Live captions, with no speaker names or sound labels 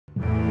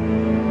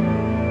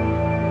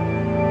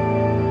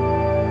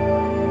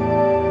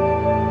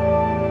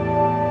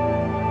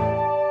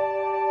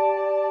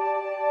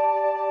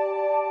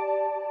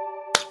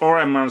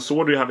man. So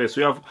what do we have here?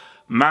 So we have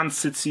Man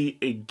City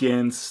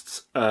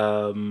against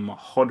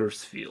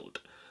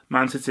Huddersfield.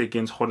 Man City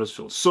against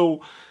Huddersfield.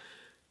 So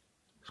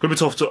it's going to be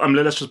tough to...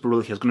 let's just be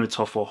real here. It's going to be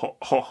tough for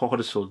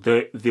Huddersfield.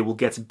 They will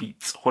get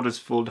beat.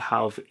 Huddersfield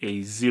have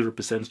a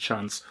 0%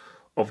 chance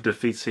of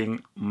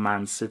defeating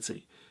Man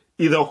City.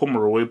 Either home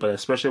or away, but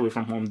especially away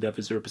from home, they have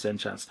a 0%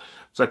 chance.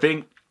 So I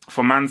think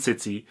for Man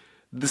City,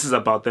 this is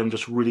about them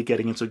just really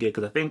getting into a game.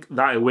 Because I think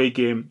that away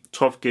game,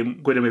 tough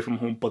game, going away from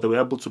home, but they were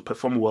able to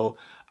perform well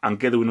and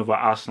get the win over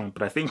Arsenal.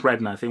 But I think right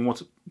now, I think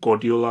what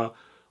Guardiola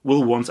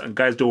will want, and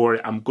guys, don't worry,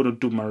 I'm going to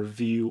do my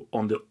review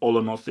on the All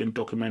or Nothing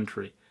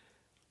documentary.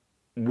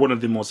 One of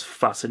the most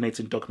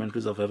fascinating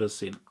documentaries I've ever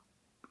seen.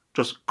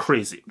 Just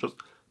crazy. Just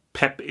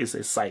Pep is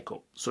a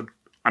psycho. So,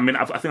 I mean,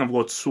 I think I've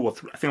got 2 or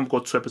 3. I think I've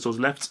got 2 episodes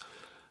left.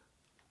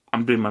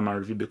 I'm doing my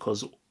review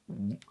because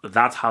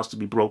that has to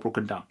be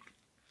broken down.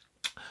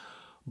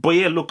 But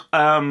yeah, look,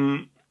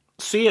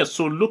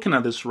 so looking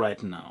at this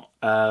right now,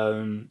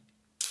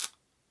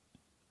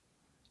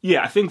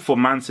 yeah, I think for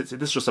Man City,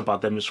 this is just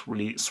about them just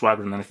really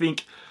swaggering. And I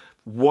think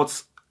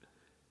what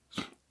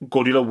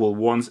Guardiola will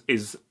want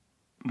is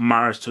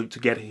Mahrez to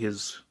get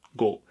his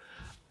goal.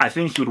 I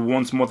think he would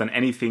want more than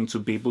anything to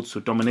be able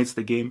to dominate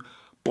the game,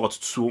 but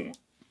to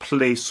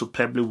play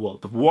superbly well.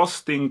 The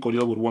worst thing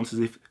Guardiola would want is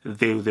if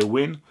they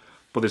win,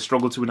 but they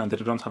struggle to win and they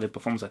don't have a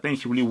performance. I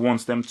think he really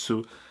wants them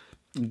to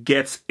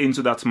get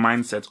into that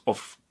mindset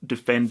of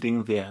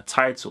defending their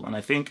title. And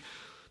I think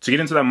to get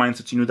into that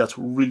mindset, you know, that's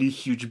really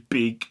huge,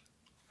 big,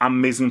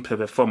 amazing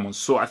performance.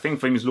 So I think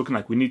for him, he's looking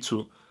like we need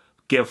to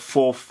get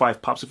 4,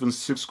 5, perhaps even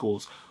 6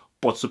 goals,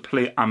 but to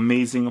play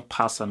amazing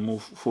pass and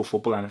move for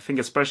football. And I think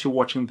especially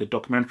watching the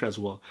documentary as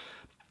well,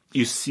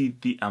 you see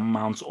the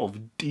amount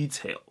of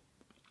detail,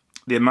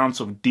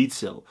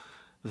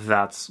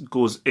 that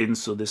goes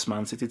into this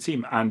Man City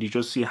team. And you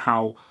just see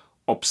how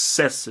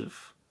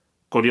obsessive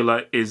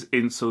Guardiola is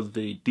into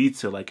the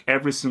detail. Like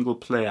every single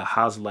player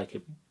has like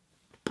a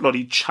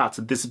bloody chart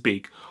this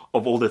big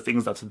of all the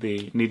things that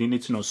they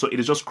need to know. So it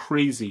is just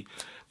crazy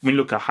when you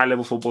look at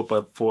high-level football,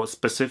 but for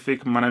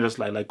specific managers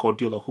like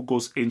Guardiola, who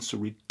goes into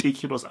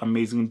ridiculous,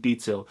 amazing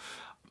detail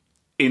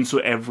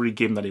into every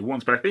game that he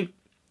wants. But I think,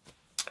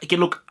 again,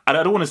 look, I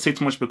don't want to say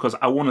too much because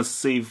I want to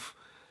save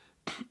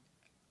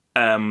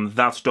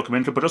that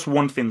documentary, but just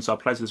one thing to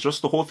apply to this,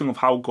 just the whole thing of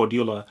how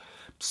Guardiola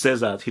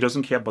says that he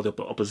doesn't care about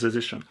the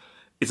opposition.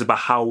 It's about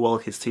how well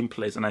his team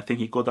plays. And I think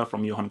he got that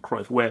from Johan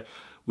Cruyff, where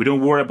we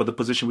don't worry about the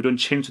position, we don't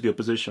change to the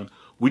opposition.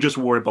 We just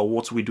worry about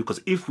what we do. Because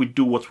if we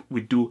do what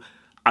we do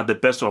at the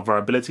best of our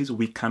abilities,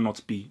 we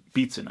cannot be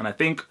beaten. And I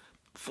think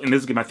in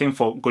this game, I think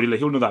for Guardiola,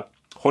 he'll know that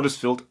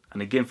Huddersfield,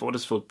 and again for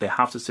Huddersfield, they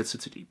have to sit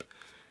City deep.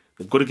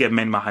 They've got to get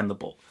men behind the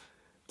ball.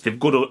 They've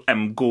got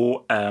to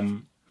go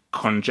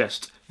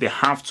congest. They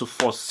have to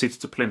force City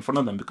to play in front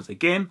of them. Because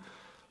again,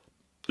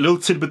 little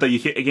tidbit that you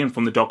hear again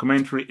from the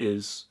documentary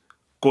is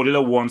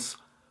Guardiola wants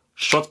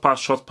short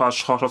pass.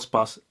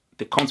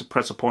 They come to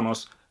press upon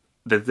us.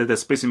 There's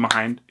space in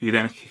behind. You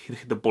then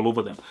hit the ball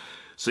over them.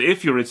 So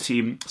if you're a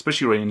team,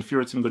 especially you're an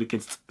inferior team going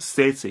against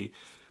City,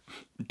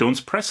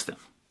 don't press them.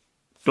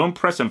 Don't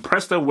press them.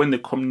 Press them when they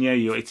come near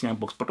your 18-yard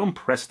box, but don't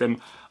press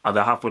them at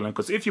the halfway line.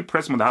 Because if you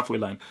press them at the halfway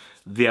line,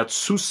 they are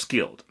too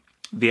skilled.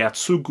 They are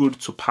too good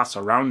to pass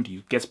around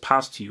you, get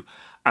past you,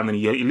 and then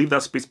you leave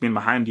that space being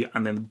behind you,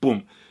 and then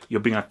boom,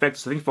 you're being affected.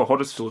 So I think for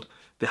Huddersfield,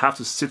 they have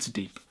to sit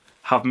deep,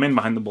 have men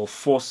behind the ball,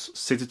 force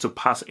City to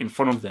pass in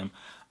front of them,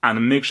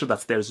 and make sure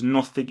that there's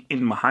nothing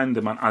in behind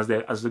them. And as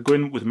they're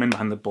going with men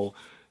behind the ball,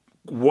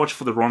 watch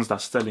for the runs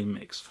that Sterling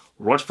makes.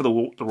 Watch for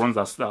the runs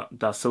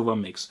that Silva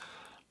makes.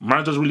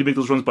 Managers really make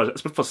those runs, but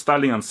especially for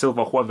Sterling and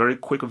Silva, who are very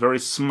quick, very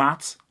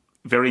smart,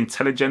 very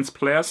intelligent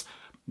players,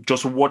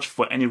 just watch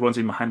for any runs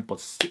in behind, but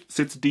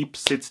sit deep,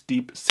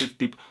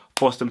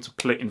 force them to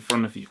play in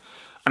front of you.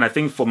 And I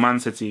think for Man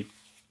City,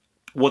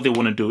 what they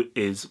want to do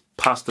is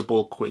pass the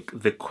ball quick.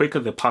 The quicker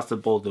they pass the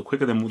ball, the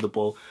quicker they move the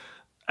ball,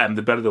 and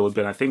the better they will be.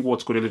 And I think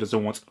what Guardiola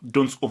doesn't want,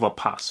 don't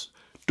overpass.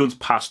 Don't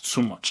pass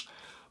too much.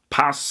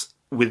 Pass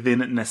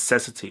within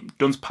necessity.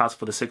 Don't pass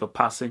for the sake of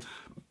passing.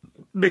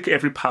 Make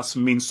every pass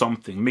mean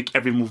something. Make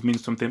every move mean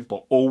something,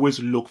 but always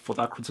look for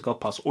that critical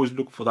pass. Always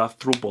look for that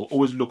through ball.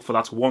 Always look for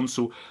that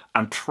 1-2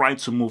 and try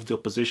to move the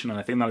opposition. And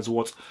I think that is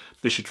what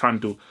they should try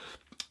and do.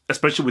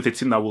 Especially with a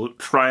team that will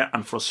try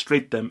and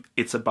frustrate them,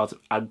 it's about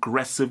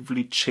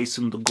aggressively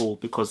chasing the goal.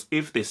 Because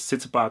if they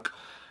sit back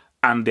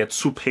and they're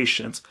too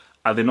patient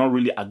and they're not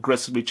really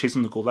aggressively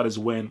chasing the goal, that is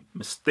when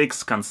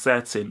mistakes can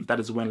set in. That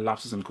is when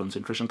lapses in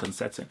concentration can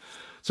set in.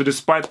 So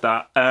despite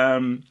that,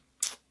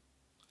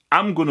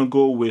 I'm going to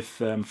go with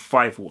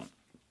 5-1.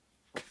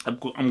 I'm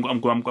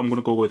going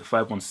to go with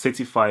 5-1.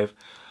 City 5,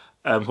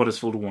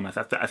 Huddersfield 1.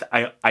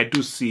 I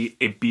do see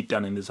a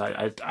beatdown in this.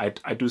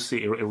 I do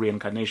see a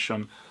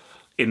reincarnation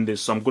in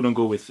this. So I'm going to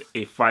go with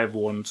a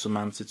 5-1 to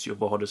Man City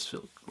over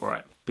Huddersfield. All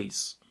right,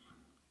 peace.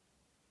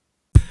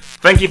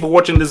 Thank you for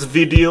watching this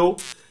video.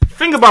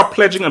 Think about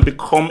pledging and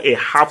become a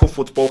Half of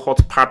Football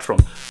Hot patron.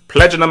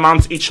 Pledge an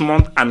amount each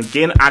month and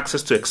gain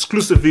access to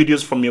exclusive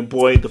videos from your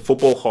boy, the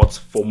Football Hot,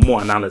 for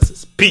more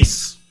analysis.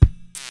 Peace.